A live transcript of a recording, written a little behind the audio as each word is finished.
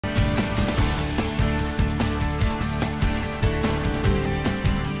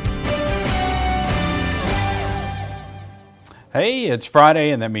Hey, it's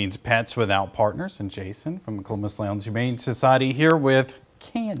Friday, and that means Pets Without Partners. And Jason from the Columbus Lowndes Humane Society here with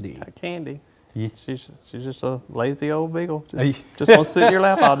Candy. Candy. Yeah. She's just a lazy old beagle. Just wants to sit in your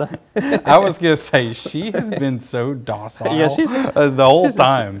lap all day. I was going to say, she has been so docile Yeah, she's the whole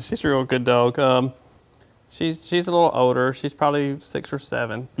time. She's a real good dog. She's a little older. She's probably 6 or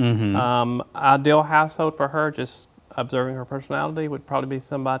 7. Ideal household for her, just observing her personality, would probably be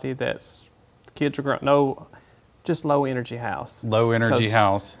somebody that's kids are growing. Just low energy house. Low energy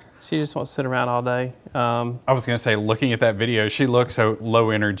house. She just wants to sit around all day. I was going to say, looking at that video, she looks so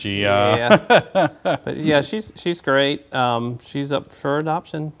low energy. Yeah. But yeah, she's great. She's up for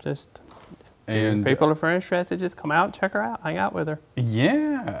adoption. And people if are interested, just come out, check her out, hang out with her.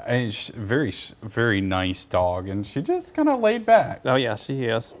 Yeah, and she's very nice dog, and she just kind of laid back. Oh yeah, she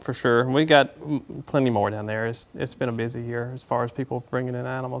is for sure. We got plenty more down there. It's been a busy year as far as people bringing in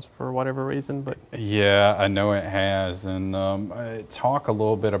animals for whatever reason, but yeah, I know it has. And talk a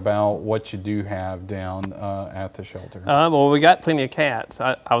little bit about what you do have down at the shelter. Well, we got plenty of cats.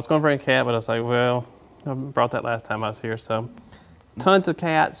 I was going to bring a cat, but I was like, well, I brought that last time I was here, so. Tons of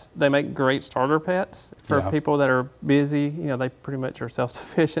cats. They make great starter pets for people that are busy. You know, they pretty much are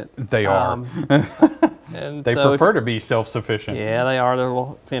self-sufficient. They are. And they so prefer to be self-sufficient. Yeah, they are. They're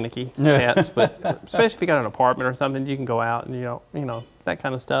little finicky cats, but especially if you got an apartment or something, you can go out and you know that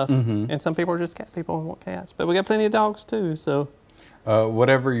kind of stuff. And some people are just cat people and want cats, but we got plenty of dogs too. So.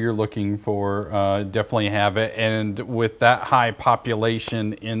 Whatever you're looking for, definitely have it. And with that high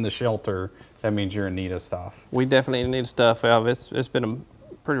population in the shelter, that means you're in need of stuff. We definitely need stuff. It's been a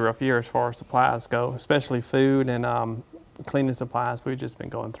pretty rough year as far as supplies go, especially food and cleaning supplies. We've just been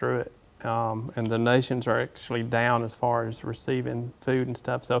going through it. And the donations are actually down as far as receiving food and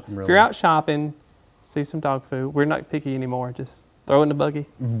stuff. So if you're out shopping, see some dog food. We're not picky anymore. Just throw in the buggy.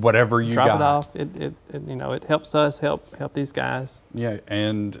 Whatever you drop got. it off. It helps us help these guys. Yeah,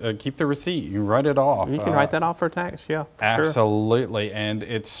 and keep the receipt. You write it off. You can write that off for tax. Yeah, for absolutely. Sure. And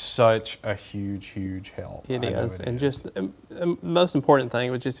it's such a huge help. It is. And just the most important thing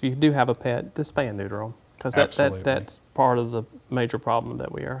was just if you do have a pet, just spay and neuter them, because that's part of the major problem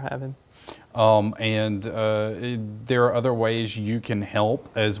that we are having. There are other ways you can help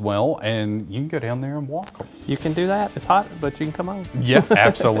as well, and you can go down there and walk them. You can do that. It's hot, but you can come on. Yeah,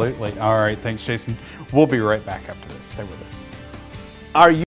 absolutely. All right, thanks, Jason. We'll be right back after this. Stay with us. Are you